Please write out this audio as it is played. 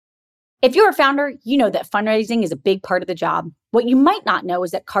If you're a founder, you know that fundraising is a big part of the job. What you might not know is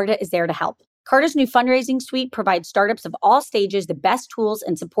that Carta is there to help. Carta's new fundraising suite provides startups of all stages the best tools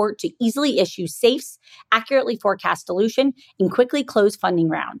and support to easily issue safes, accurately forecast dilution, and quickly close funding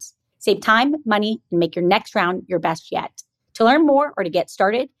rounds. Save time, money, and make your next round your best yet. To learn more or to get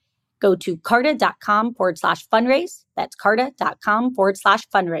started, go to carta.com/fundraise. That's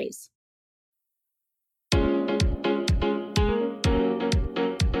carta.com/fundraise.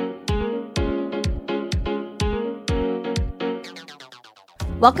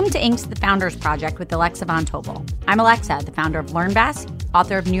 Welcome to Inc.'s The Founders Project with Alexa Von Tobel. I'm Alexa, the founder of LearnVest,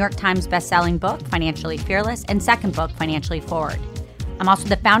 author of New York Times bestselling book, Financially Fearless, and second book, Financially Forward. I'm also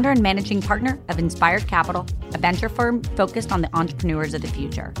the founder and managing partner of Inspired Capital, a venture firm focused on the entrepreneurs of the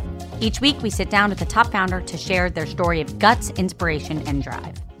future. Each week, we sit down with the top founder to share their story of guts, inspiration, and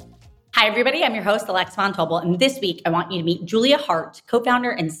drive. Hi, everybody. I'm your host, Alexa Von Tobel, and this week, I want you to meet Julia Hartz, co-founder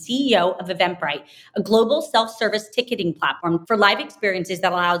and CEO of Eventbrite, a global self-service ticketing platform for live experiences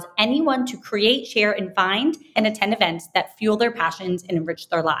that allows anyone to create, share, and find and attend events that fuel their passions and enrich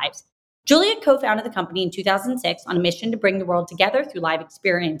their lives. Julia co-founded the company in 2006 on a mission to bring the world together through live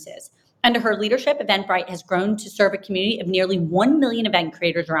experiences. Under her leadership, Eventbrite has grown to serve a community of nearly 1 million event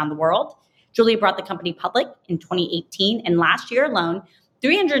creators around the world. Julia brought the company public in 2018, and last year alone,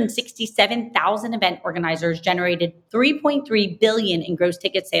 367,000 event organizers generated $3.3 billion in gross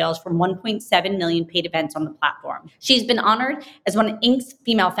ticket sales from 1.7 million paid events on the platform. She's been honored as one of Inc.'s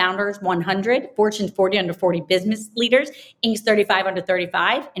Female Founders 100, Fortune's 40 Under 40 Business Leaders, Inc.'s 35 Under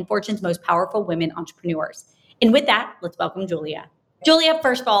 35, and Fortune's Most Powerful Women Entrepreneurs. And with that, let's welcome Julia. Julia,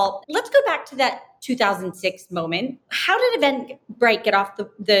 first of all, let's go back to that 2006 moment. How did Eventbrite get off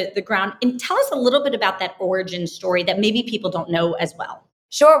the ground? And tell us a little bit about that origin story that maybe people don't know as well.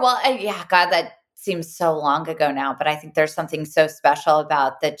 Sure. Well, God, that seems so long ago now, but I think there's something so special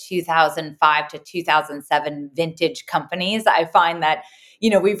about the 2005 to 2007 vintage companies. I find that,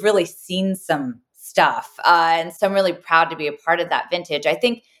 we've really seen some stuff, and so I'm really proud to be a part of that vintage. I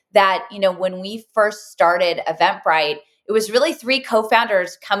think that, when we first started Eventbrite, it was really three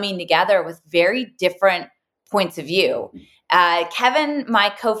co-founders coming together with very different points of view. Kevin, my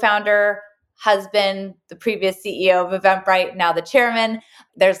co-founder, husband, the previous CEO of Eventbrite, now the chairman.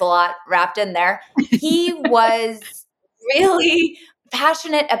 There's a lot wrapped in there. He was really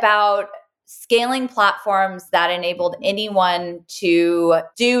passionate about scaling platforms that enabled anyone to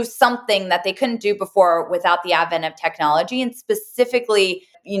do something that they couldn't do before without the advent of technology, and specifically,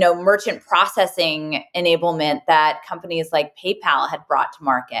 merchant processing enablement that companies like PayPal had brought to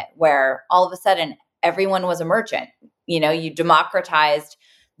market, where all of a sudden everyone was a merchant. You democratized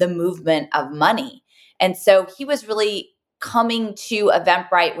the movement of money. And so he was really coming to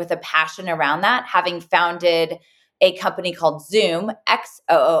Eventbrite with a passion around that, having founded a company called Xoom,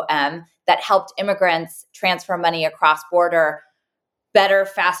 XOOM, that helped immigrants transfer money across border better,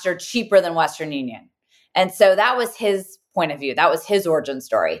 faster, cheaper than Western Union. And so that was his point of view. That was his origin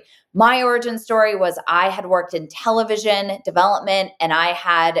story. My origin story was I had worked in television development, and I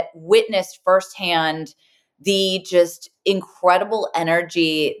had witnessed firsthand the just incredible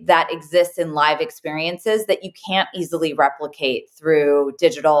energy that exists in live experiences that you can't easily replicate through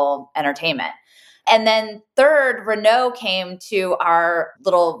digital entertainment. And then third, Renaud came to our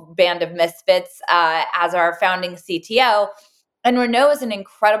little band of misfits as our founding CTO. And Renaud is an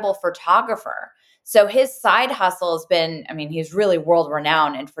incredible photographer. So his side hustle has been, he's really world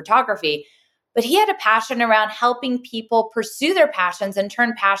renowned in photography, but he had a passion around helping people pursue their passions and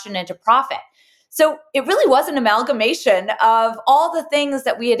turn passion into profit. So it really was an amalgamation of all the things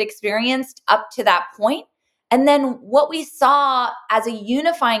that we had experienced up to that point. And then what we saw as a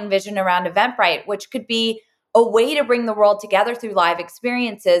unifying vision around Eventbrite, which could be a way to bring the world together through live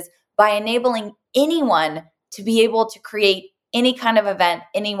experiences by enabling anyone to be able to create any kind of event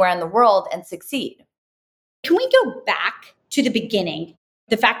anywhere in the world and succeed. Can we go back to the beginning?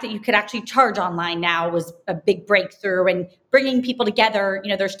 The fact that you could actually charge online now was a big breakthrough, and bringing people together.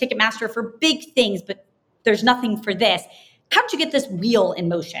 There's Ticketmaster for big things, but there's nothing for this. How did you get this wheel in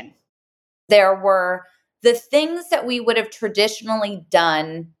motion? There were the things that we would have traditionally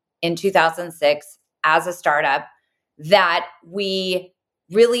done in 2006 as a startup that we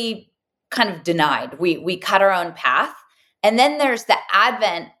really kind of denied. We cut our own path. And then there's the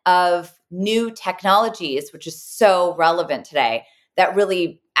advent of new technologies, which is so relevant today, that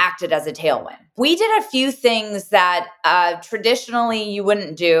really acted as a tailwind. We did a few things that traditionally you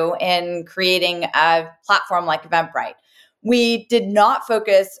wouldn't do in creating a platform like Eventbrite. We did not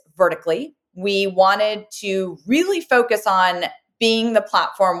focus vertically. We wanted to really focus on being the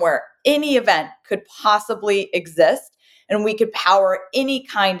platform where any event could possibly exist. and we could power any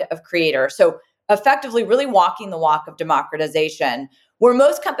kind of creator. So effectively really walking the walk of democratization, where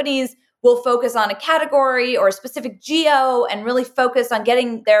most companies will focus on a category or a specific geo and really focus on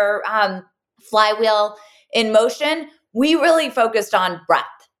getting their flywheel in motion. We really focused on breadth.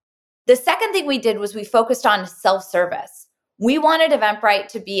 The second thing we did was we focused on self-service. We wanted Eventbrite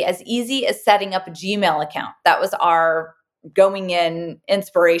to be as easy as setting up a Gmail account. That was our going in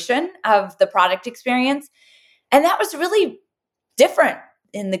inspiration of the product experience. And that was really different.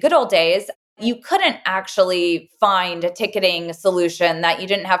 In the good old days, you couldn't actually find a ticketing solution that you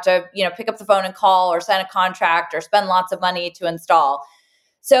didn't have to, pick up the phone and call or sign a contract or spend lots of money to install.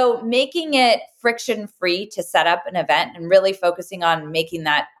 So making it friction-free to set up an event and really focusing on making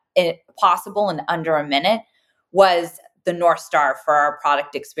that possible in under a minute was the North Star for our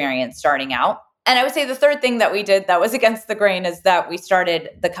product experience starting out. And I would say the third thing that we did that was against the grain is that we started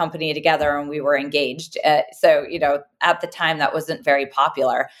the company together and we were engaged. So, at the time that wasn't very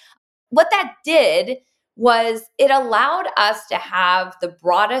popular. What that did was it allowed us to have the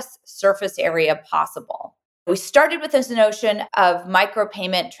broadest surface area possible. We started with this notion of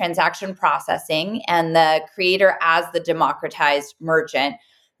micropayment transaction processing and the creator as the democratized merchant.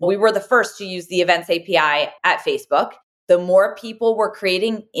 We were the first to use the Events API at Facebook. The more people were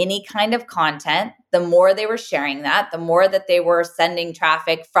creating any kind of content, the more they were sharing that, the more that they were sending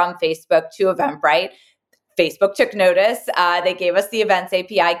traffic from Facebook to Eventbrite. Facebook took notice. They gave us the Events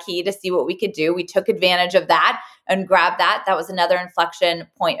API key to see what we could do. We took advantage of that and grabbed that. That was another inflection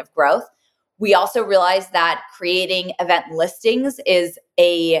point of growth. We also realized that creating event listings is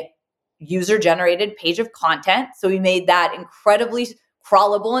a user-generated page of content. So we made that incredibly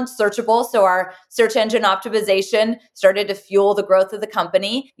crawlable and searchable. So our search engine optimization started to fuel the growth of the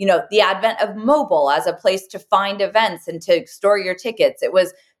company. The advent of mobile as a place to find events and to store your tickets. It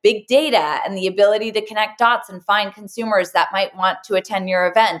was big data and the ability to connect dots and find consumers that might want to attend your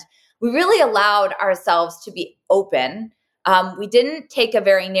event. We really allowed ourselves to be open. We didn't take a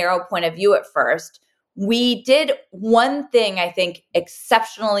very narrow point of view at first. We did one thing, I think,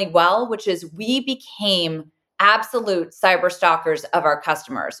 exceptionally well, which is we became absolute cyber stalkers of our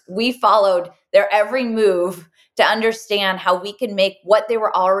customers. We followed their every move to understand how we can make what they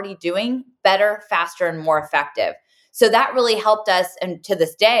were already doing better, faster, and more effective. So that really helped us, and to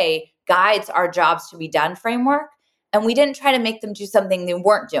this day, guides our jobs to be done framework. And we didn't try to make them do something they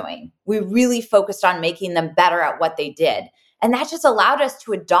weren't doing. We really focused on making them better at what they did. And that just allowed us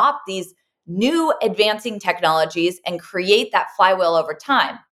to adopt these new advancing technologies and create that flywheel over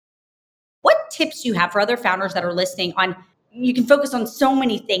time. What tips do you have for other founders that are listening on, you can focus on so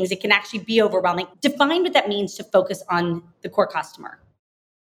many things, it can actually be overwhelming. Define what that means to focus on the core customer.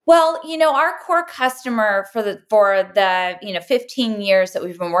 Well, our core customer for the 15 years that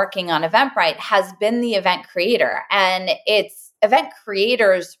we've been working on Eventbrite has been the event creator. And it's event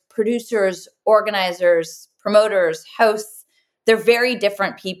creators, producers, organizers, promoters, hosts. They're very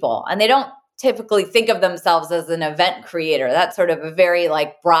different people. And they don't typically think of themselves as an event creator. That's sort of a very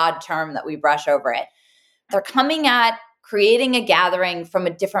broad term that we brush over it. They're coming at creating a gathering from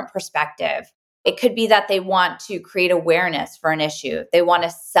a different perspective. It could be that they want to create awareness for an issue. They want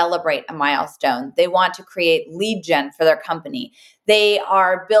to celebrate a milestone. They want to create lead gen for their company. They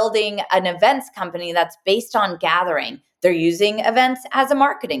are building an events company that's based on gathering. They're using events as a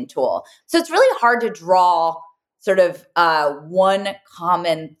marketing tool. So it's really hard to draw sort of one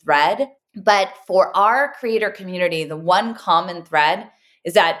common thread. But for our creator community, the one common thread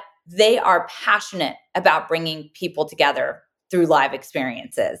is that they are passionate about bringing people together through live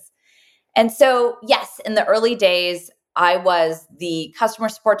experiences. And so, yes, in the early days, I was the customer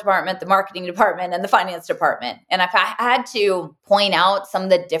support department, the marketing department, and the finance department. And if I had to point out some of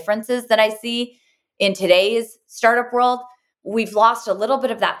the differences that I see in today's startup world, we've lost a little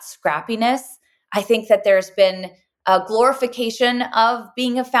bit of that scrappiness. I think that there's been a glorification of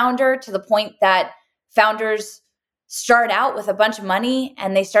being a founder to the point that founders start out with a bunch of money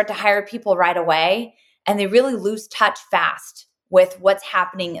and they start to hire people right away, and they really lose touch fast with what's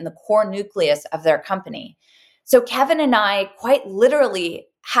happening in the core nucleus of their company. So Kevin and I quite literally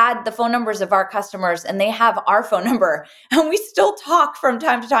had the phone numbers of our customers, and they have our phone number, and we still talk from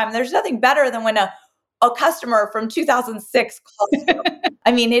time to time. There's nothing better than when a customer from 2006 calls you.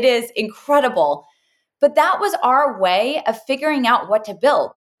 I mean, it is incredible. But that was our way of figuring out what to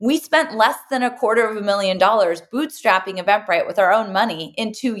build. We spent less than $250,000 bootstrapping Eventbrite with our own money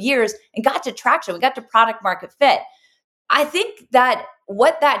in 2 years and got to traction. We got to product market fit. I think that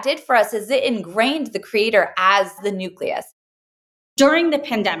what that did for us is it ingrained the creator as the nucleus. During the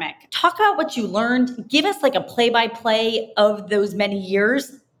pandemic, talk about what you learned. Give us a play-by-play of those many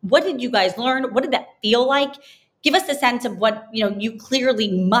years. What did you guys learn? What did that feel like? Give us a sense of what, you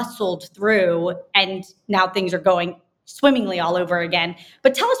clearly muscled through and now things are going swimmingly all over again.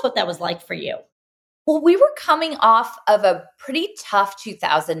 But tell us what that was like for you. Well, we were coming off of a pretty tough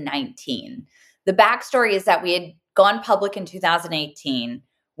 2019. The backstory is that we had gone public in 2018.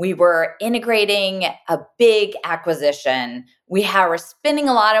 We were integrating a big acquisition. We were spinning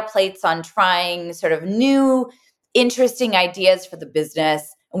a lot of plates on trying sort of new, interesting ideas for the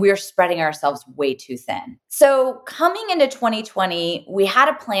business. And we were spreading ourselves way too thin. So coming into 2020, we had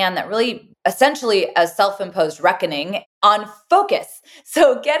a plan that really essentially a self-imposed reckoning on focus.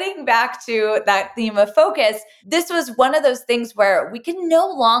 So getting back to that theme of focus, this was one of those things where we could no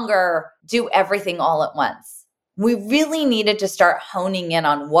longer do everything all at once. We really needed to start honing in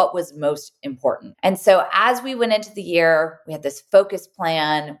on what was most important. And so as we went into the year, we had this focus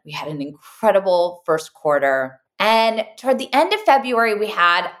plan. We had an incredible first quarter. And toward the end of February, we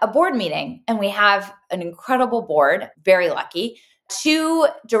had a board meeting, and we have an incredible board, very lucky. 2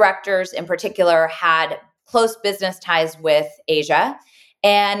 directors in particular had close business ties with Asia,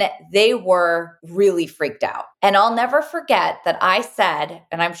 and they were really freaked out. And I'll never forget that I said,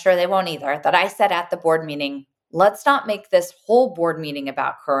 and I'm sure they won't either, that I said at the board meeting, let's not make this whole board meeting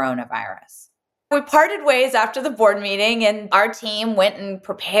about coronavirus. We parted ways after the board meeting, and our team went and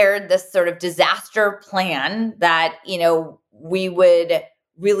prepared this sort of disaster plan that, we would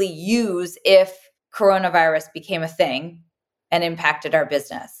really use if coronavirus became a thing and impacted our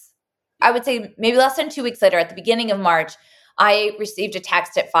business. I would say maybe less than 2 weeks later, at the beginning of March, I received a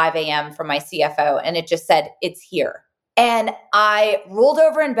text at 5 a.m. from my CFO, and it just said, it's here. And I rolled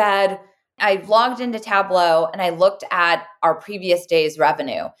over in bed. I logged into Tableau, and I looked at our previous day's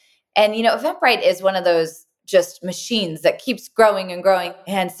revenue. And, Eventbrite is one of those just machines that keeps growing and growing.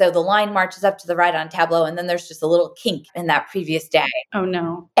 And so the line marches up to the right on Tableau, and then there's just a little kink in that previous day. Oh,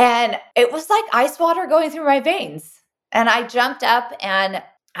 no. And it was like ice water going through my veins. And I jumped up and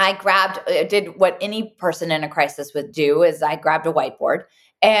I did what any person in a crisis would do, is I grabbed a whiteboard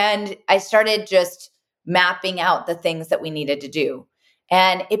and I started just mapping out the things that we needed to do.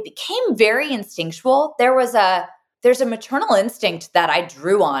 And it became very instinctual. There's a maternal instinct that I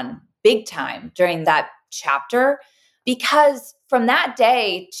drew on big time during that chapter, because from that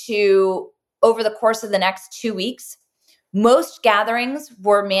day to over the course of the next 2 weeks, most gatherings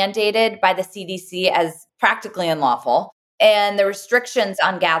were mandated by the CDC as practically unlawful. And the restrictions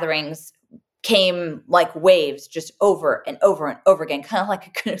on gatherings came like waves, just over and over and over again, kind of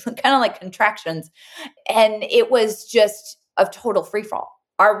like contractions. And it was just a total free fall.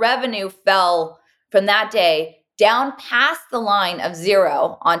 Our revenue fell from that day down past the line of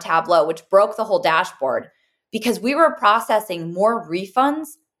 0 on Tableau, which broke the whole dashboard, because we were processing more refunds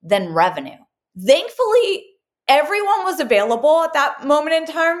than revenue. Thankfully, everyone was available at that moment in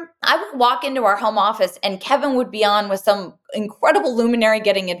time. I would walk into our home office and Kevin would be on with some incredible luminary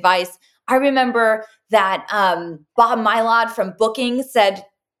getting advice. I remember that Bob Mylod from Booking said,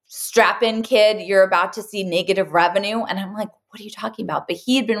 strap in, kid, you're about to see negative revenue. And I'm like, what are you talking about? But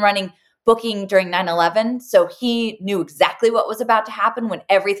he had been running Booking during 9/11. So he knew exactly what was about to happen when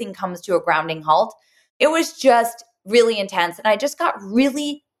everything comes to a grounding halt. It was just really intense. And I just got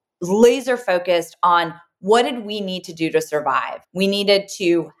really laser focused on what did we need to do to survive? We needed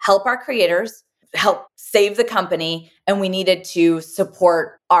to help our creators, help save the company, and we needed to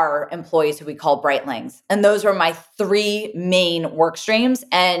support our employees who we call Brightlings. And those were my 3 main work streams.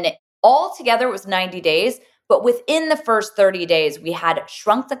 And all together it was 90 days. But within the first 30 days, we had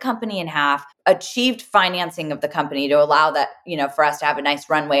shrunk the company in half, achieved financing of the company to allow that, for us to have a nice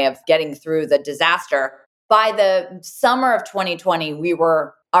runway of getting through the disaster. By the summer of 2020, we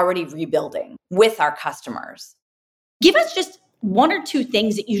were already rebuilding with our customers. Give us just 1 or 2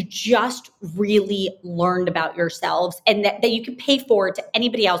 things that you just really learned about yourselves and that you can pay forward to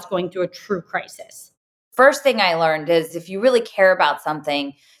anybody else going through a true crisis. First thing I learned is if you really care about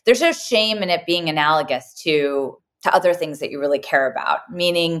something, there's no shame in it being analogous to other things that you really care about.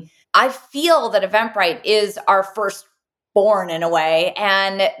 Meaning, I feel that Eventbrite is our firstborn in a way.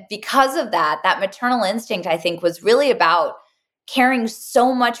 And because of that maternal instinct, I think, was really about caring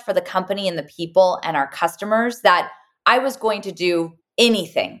so much for the company and the people and our customers that I was going to do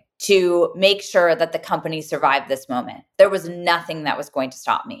anything to make sure that the company survived this moment. There was nothing that was going to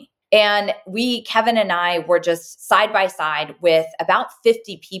stop me. And Kevin and I were just side by side with about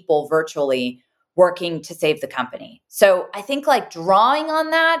 50 people virtually working to save the company. So I think drawing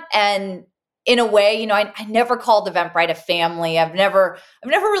on that, and in a way, I never called Eventbrite a family. I've never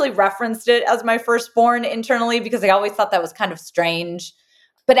really referenced it as my firstborn internally because I always thought that was kind of strange.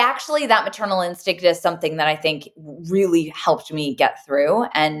 But actually that maternal instinct is something that I think really helped me get through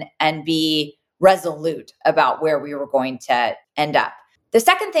and be resolute about where we were going to end up. The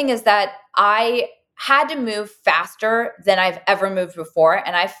second thing is that I had to move faster than I've ever moved before.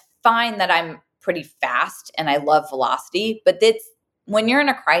 And I find that I'm pretty fast and I love velocity, but when you're in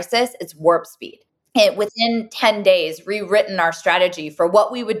a crisis, it's warp speed. And within 10 days, rewritten our strategy for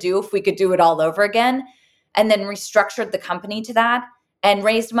what we would do if we could do it all over again, and then restructured the company to that and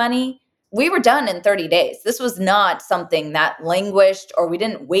raised money. We were done in 30 days. This was not something that languished or we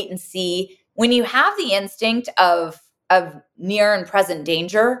didn't wait and see. When you have the instinct of near and present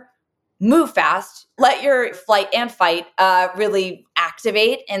danger, move fast, let your flight and fight really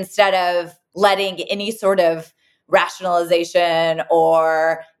activate instead of letting any sort of rationalization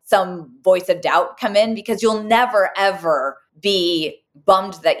or some voice of doubt come in, because you'll never, ever be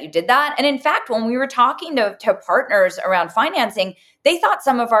bummed that you did that. And in fact, when we were talking to partners around financing, they thought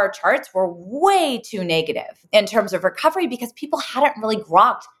some of our charts were way too negative in terms of recovery because people hadn't really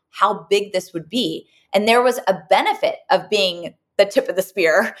grokked how big this would be. And there was a benefit of being the tip of the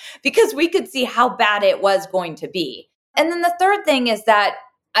spear because we could see how bad it was going to be. And then the third thing is that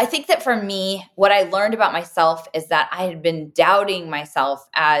I think that for me, what I learned about myself is that I had been doubting myself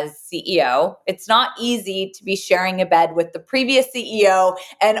as CEO. It's not easy to be sharing a bed with the previous CEO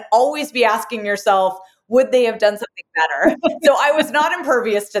and always be asking yourself, would they have done something better? So I was not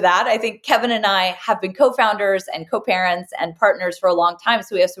impervious to that. I think Kevin and I have been co-founders and co-parents and partners for a long time.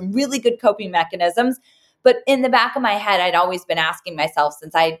 So we have some really good coping mechanisms. But in the back of my head, I'd always been asking myself,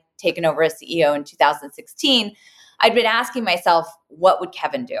 since I'd taken over as CEO in 2016, I'd been asking myself, what would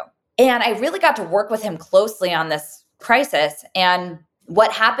Kevin do? And I really got to work with him closely on this crisis. And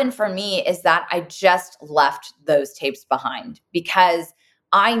what happened for me is that I just left those tapes behind because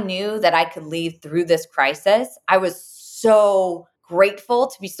I knew that I could lead through this crisis. I was so grateful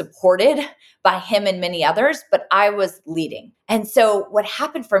to be supported by him and many others, but I was leading. And so what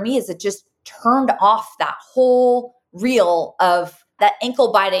happened for me is it just turned off that whole reel of that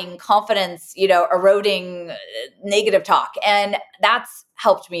ankle-biting, confidence, eroding negative talk. And that's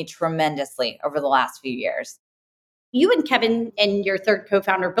helped me tremendously over the last few years. You and Kevin and your third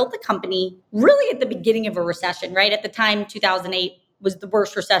co-founder built the company really at the beginning of a recession, right? At the time, 2008 was the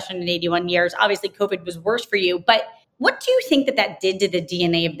worst recession in 81 years. Obviously, COVID was worse for you. But what do you think that did to the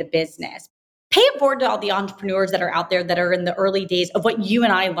DNA of the business? Pay it forward to all the entrepreneurs that are out there that are in the early days of what you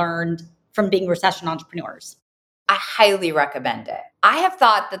and I learned from being recession entrepreneurs. I highly recommend it. I have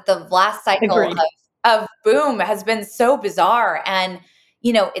thought that the last cycle of boom has been so bizarre. And,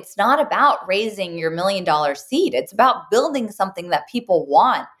 it's not about raising your $1 million seed. It's about building something that people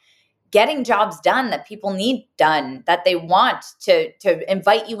want, getting jobs done that people need done, that they want to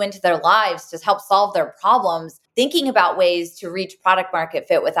invite you into their lives to help solve their problems, thinking about ways to reach product market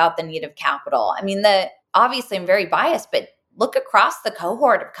fit without the need of capital. I mean, obviously I'm very biased, but look across the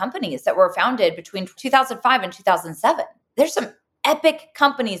cohort of companies that were founded between 2005 and 2007. There's some epic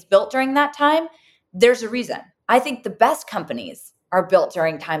companies built during that time. There's a reason. I think the best companies are built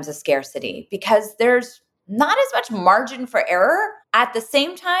during times of scarcity because there's not as much margin for error. At the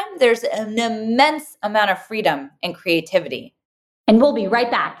same time, there's an immense amount of freedom and creativity. And we'll be right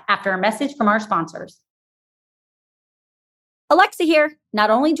back after a message from our sponsors. Alexa here. Not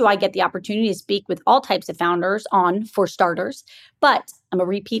only do I get the opportunity to speak with all types of founders on For Starters, but I'm a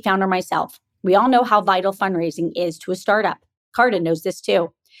repeat founder myself. We all know how vital fundraising is to a startup. Carta knows this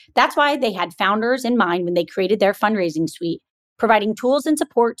too. That's why they had founders in mind when they created their fundraising suite, providing tools and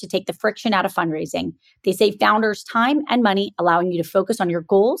support to take the friction out of fundraising. They save founders time and money, allowing you to focus on your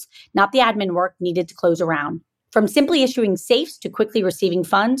goals, not the admin work needed to close a round. From simply issuing safes to quickly receiving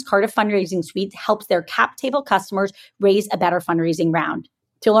funds, Carta Fundraising Suite helps their cap table customers raise a better fundraising round.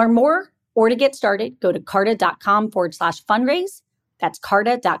 To learn more or to get started, go to carta.com/fundraise. That's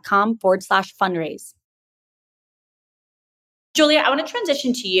carta.com/fundraise. Julia, I want to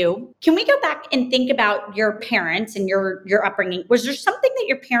transition to you. Can we go back and think about your parents and your upbringing? Was there something that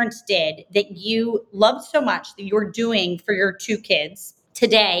your parents did that you loved so much that you're doing for your two kids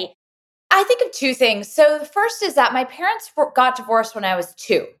today? I think of two things. So the first is that my parents got divorced when I was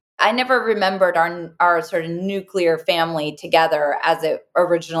 2. I never remembered our sort of nuclear family together as it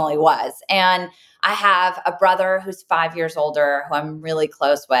originally was. And I have a brother who's 5 years older who I'm really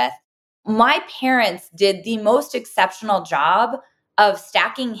close with. My parents did the most exceptional job of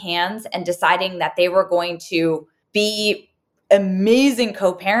stacking hands and deciding that they were going to be amazing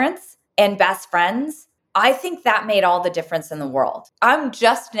co-parents and best friends. I think that made all the difference in the world. I'm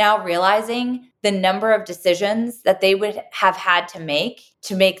just now realizing the number of decisions that they would have had to make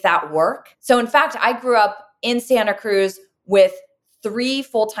that work. So in fact, I grew up in Santa Cruz with 3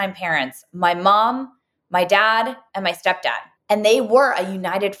 full-time parents, my mom, my dad, and my stepdad. And they were a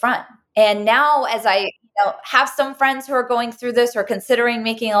united front. And now as I have some friends who are going through this or considering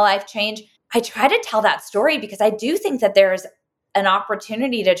making a life change, I try to tell that story because I do think that there's an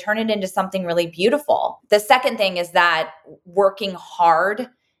opportunity to turn it into something really beautiful. The second thing is that working hard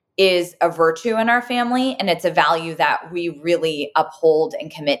is a virtue in our family, and it's a value that we really uphold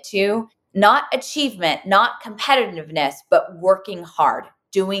and commit to. Not achievement, not competitiveness, but working hard,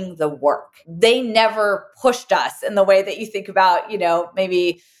 doing the work. They never pushed us in the way that you think about,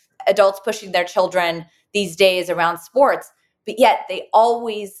 maybe adults pushing their children these days around sports, but yet they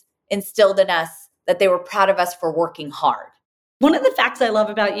always instilled in us that they were proud of us for working hard. One of the facts I love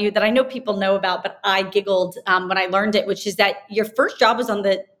about you that I know people know about, but I giggled when I learned it, which is that your first job was on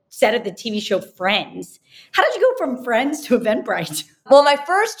the set of the TV show Friends. How did you go from Friends to Eventbrite? Well, my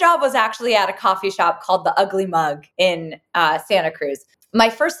first job was actually at a coffee shop called The Ugly Mug in Santa Cruz. My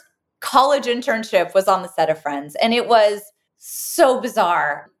first college internship was on the set of Friends, and it was so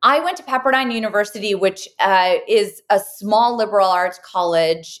bizarre. I went to Pepperdine University, which is a small liberal arts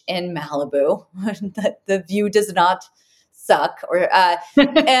college in Malibu. The view does not suck. But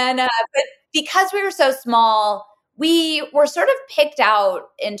because we were so small, we were sort of picked out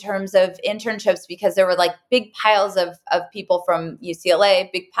in terms of internships because there were like big piles of people from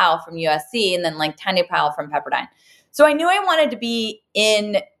UCLA, big pile from USC, and then like tiny pile from Pepperdine. So I knew I wanted to be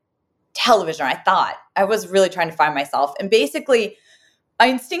in television. I thought I was really trying to find myself. And basically, I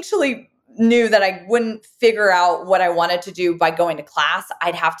instinctually knew that I wouldn't figure out what I wanted to do by going to class.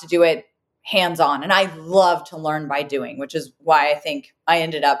 I'd have to do it hands-on. And I love to learn by doing, which is why I think I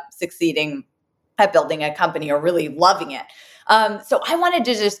ended up succeeding at building a company or really loving it. So I wanted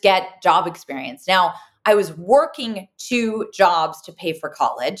to just get job experience. Now, I was working 2 jobs to pay for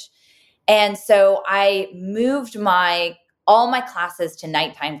college. And so I moved all my classes to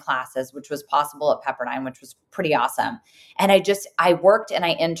nighttime classes, which was possible at Pepperdine, which was pretty awesome. And I worked and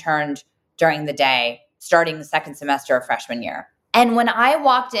I interned during the day, starting the second semester of freshman year. And when I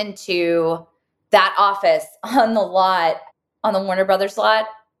walked into that office on the Warner Brothers lot,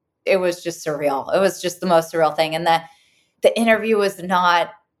 it was just surreal. It was just the most surreal thing. And the interview was not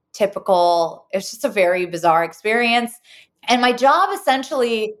typical. It was just a very bizarre experience. And my job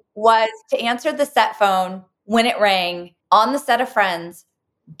essentially was to answer the set phone when it rang on the set of Friends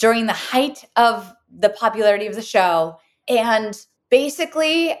during the height of the popularity of the show. And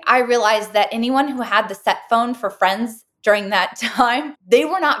basically, I realized that anyone who had the set phone for Friends during that time, they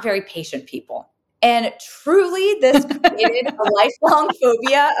were not very patient people. And truly, this created a lifelong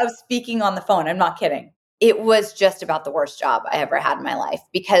phobia of speaking on the phone. I'm not kidding. It was just about the worst job I ever had in my life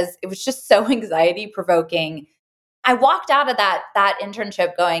because it was just so anxiety provoking. I walked out of that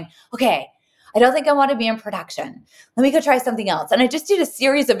internship going, okay, I don't think I want to be in production. Let me go try something else. And I just did a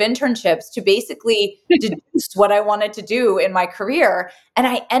series of internships to basically deduce what I wanted to do in my career. And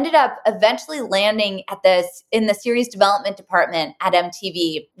I ended up eventually landing in the series development department at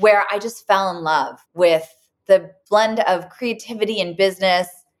MTV, where I just fell in love with the blend of creativity and business.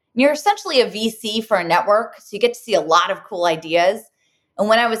 You're essentially a VC for a network, so you get to see a lot of cool ideas. And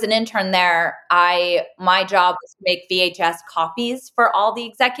when I was an intern there, my job was to make VHS copies for all the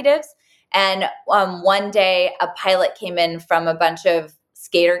executives. And one day, a pilot came in from a bunch of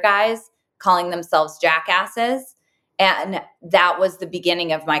skater guys calling themselves jackasses. And that was the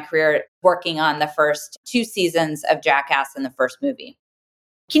beginning of my career working on the first 2 seasons of Jackass in the first movie.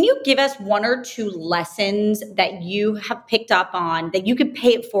 Can you give us 1 or 2 lessons that you have picked up on that you could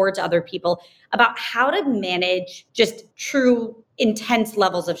pay it forward to other people about how to manage just true intense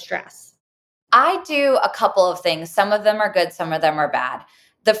levels of stress? I do a couple of things. Some of them are good, some of them are bad.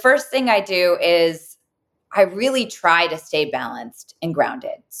 The first thing I do is I really try to stay balanced and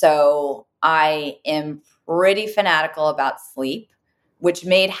grounded. So I am pretty fanatical about sleep, which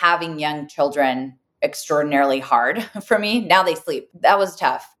made having young children extraordinarily hard for me. Now they sleep. That was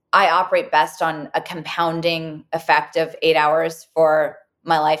tough. I operate best on a compounding effect of 8 hours for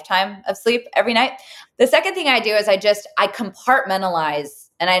my lifetime of sleep every night. The second thing I do is I compartmentalize,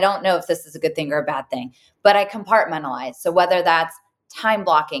 and I don't know if this is a good thing or a bad thing, but I compartmentalize. So whether that's time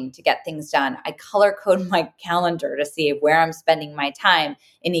blocking to get things done, I color code my calendar to see where I'm spending my time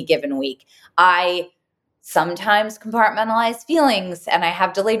any given week. I sometimes compartmentalize feelings and I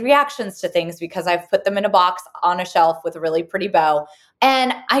have delayed reactions to things because I've put them in a box on a shelf with a really pretty bow.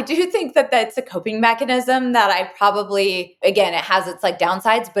 And I do think that that's a coping mechanism that I probably, again, it has its like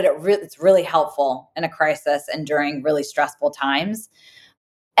downsides, but it's really helpful in a crisis and during really stressful times.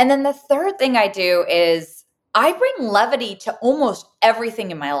 And then the third thing I do is I bring levity to almost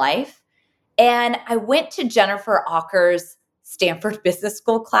everything in my life. And I went to Jennifer Aaker's Stanford Business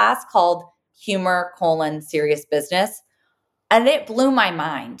School class called Humor: Serious Business. And it blew my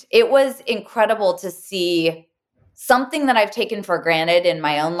mind. It was incredible to see something that I've taken for granted in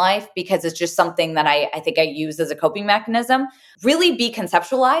my own life because it's just something that I think I use as a coping mechanism, really be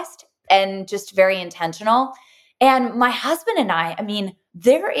conceptualized and just very intentional. And my husband and I mean,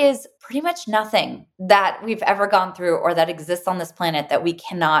 there is pretty much nothing that we've ever gone through or that exists on this planet that we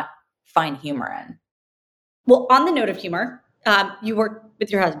cannot find humor in. Well, on the note of humor, you work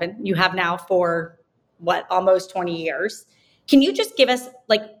with your husband. You have now for almost 20 years. Can you just give us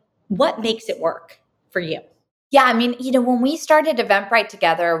what makes it work for you? Yeah, I mean, when we started Eventbrite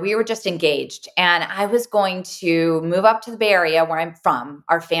together, we were just engaged and I was going to move up to the Bay Area where I'm from.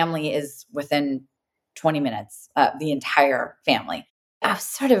 Our family is within 20 minutes, the entire family. I was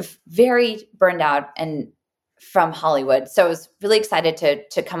sort of very burned out and from Hollywood. So I was really excited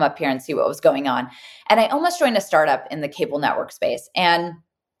to come up here and see what was going on. And I almost joined a startup in the cable network space. And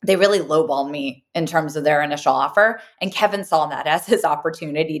they really lowballed me in terms of their initial offer. And Kevin saw that as his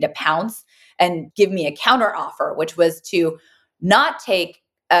opportunity to pounce and give me a counter offer, which was to not take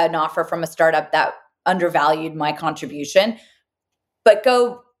an offer from a startup that undervalued my contribution, but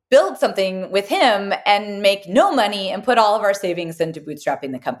go build something with him and make no money and put all of our savings into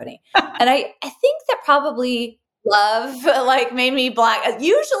bootstrapping the company. And I think that probably love made me black.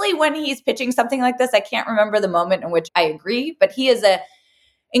 Usually when he's pitching something like this, I can't remember the moment in which I agree, but he is a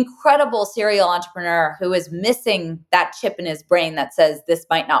incredible serial entrepreneur who is missing that chip in his brain that says this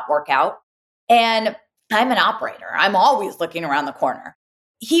might not work out. And I'm an operator. I'm always looking around the corner.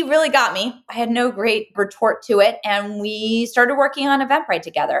 He really got me. I had no great retort to it. And we started working on Eventbrite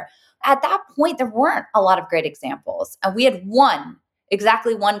together. At that point, there weren't a lot of great examples. And we had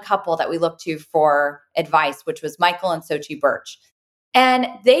exactly one couple that we looked to for advice, which was Michael and Sochi Birch. And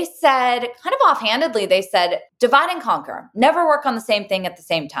they said, kind of offhandedly, they said, divide and conquer, never work on the same thing at the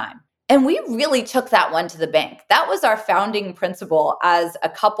same time. And we really took that one to the bank. That was our founding principle as a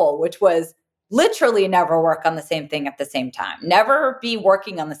couple, which was literally never work on the same thing at the same time. Never be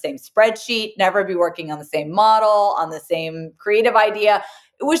working on the same spreadsheet, never be working on the same model, on the same creative idea.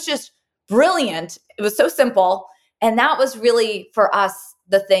 It was just brilliant. It was so simple. And that was really, for us,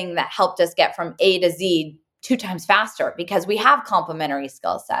 the thing that helped us get from A to Z 2 times faster because we have complementary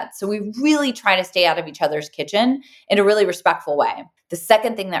skill sets. So we really try to stay out of each other's kitchen in a really respectful way. The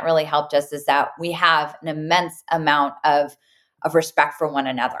second thing that really helped us is that we have an immense amount of respect for one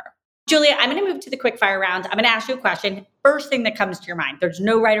another. Julia, I'm going to move to the quick fire round. I'm going to ask you a question. First thing that comes to your mind. There's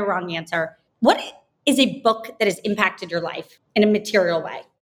no right or wrong answer. What is a book that has impacted your life in a material way?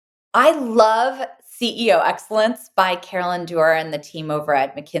 I love CEO Excellence by Carolyn Dewar and the team over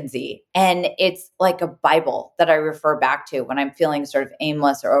at McKinsey. And it's like a Bible that I refer back to when I'm feeling sort of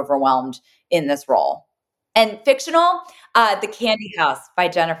aimless or overwhelmed in this role. And fictional, The Candy House by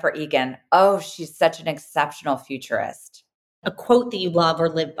Jennifer Egan. Oh, she's such an exceptional futurist. A quote that you love or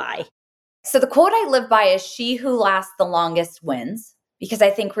live by? So the quote I live by is, she who lasts the longest wins, because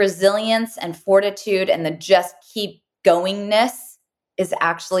I think resilience and fortitude and the just keep goingness is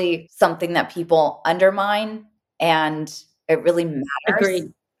actually something that people undermine, and it really matters.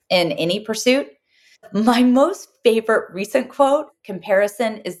 Agreed. In any pursuit. My most favorite recent quote,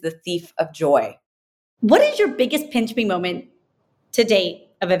 comparison is the thief of joy. What is your biggest pinch me moment to date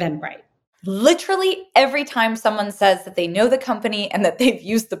of Eventbrite? Literally every time someone says that they know the company and that they've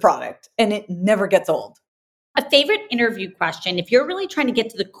used the product, and it never gets old. A favorite interview question, if you're really trying to get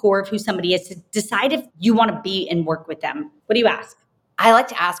to the core of who somebody is, to decide if you want to be and work with them, what do you ask? I like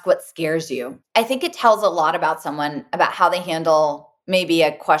to ask what scares you. I think it tells a lot about someone, about how they handle maybe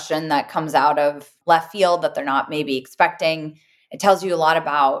a question that comes out of left field that they're not maybe expecting. It tells you a lot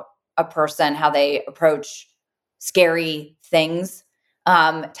about a person, how they approach scary things.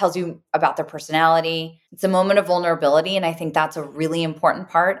 It tells you about their personality. It's a moment of vulnerability. And I think that's a really important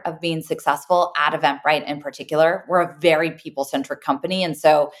part of being successful at Eventbrite in particular. We're a very people-centric company. And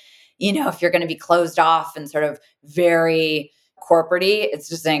so, if you're going to be closed off and sort of very corporate-y, it's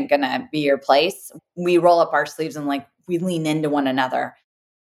just ain't going to be your place. We roll up our sleeves and we lean into one another.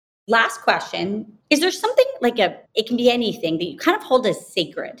 Last question. Is there something it can be anything that you kind of hold as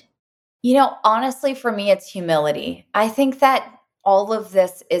sacred? Honestly, for me, it's humility. I think that all of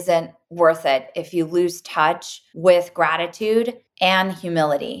this isn't worth it if you lose touch with gratitude and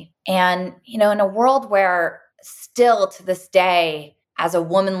humility. And, in a world where still to this day, as a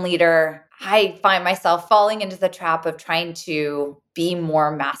woman leader, I find myself falling into the trap of trying to be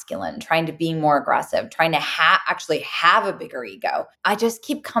more masculine, trying to be more aggressive, trying to actually have a bigger ego. I just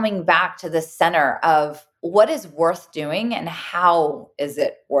keep coming back to the center of what is worth doing and how is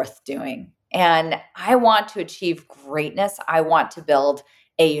it worth doing. And I want to achieve greatness. I want to build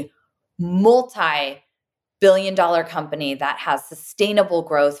a multi-billion billion-dollar company that has sustainable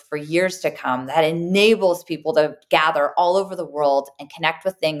growth for years to come, that enables people to gather all over the world and connect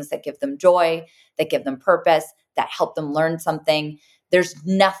with things that give them joy, that give them purpose, that help them learn something. There's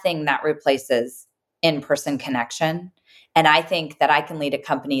nothing that replaces in-person connection. And I think that I can lead a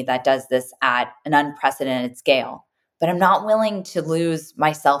company that does this at an unprecedented scale. But I'm not willing to lose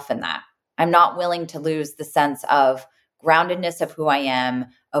myself in that. I'm not willing to lose the sense of groundedness of who I am,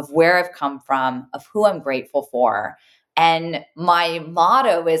 of where I've come from, of who I'm grateful for. And my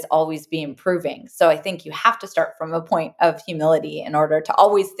motto is always be improving. So I think you have to start from a point of humility in order to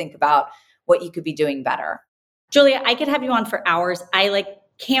always think about what you could be doing better. Julia, I could have you on for hours. I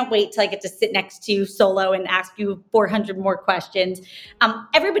can't wait till I get to sit next to you solo and ask you 400 more questions.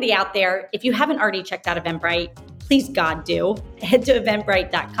 Everybody out there, if you haven't already checked out Eventbrite, please God do. Head to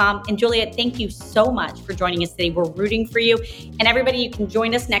eventbrite.com. And Julia, thank you so much for joining us today. We're rooting for you. And everybody, you can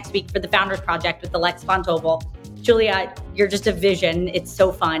join us next week for the Founders Project with Alexa Von Tobel. Julia, you're just a vision. It's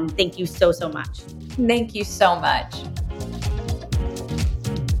so fun. Thank you so, so much. Thank you so much.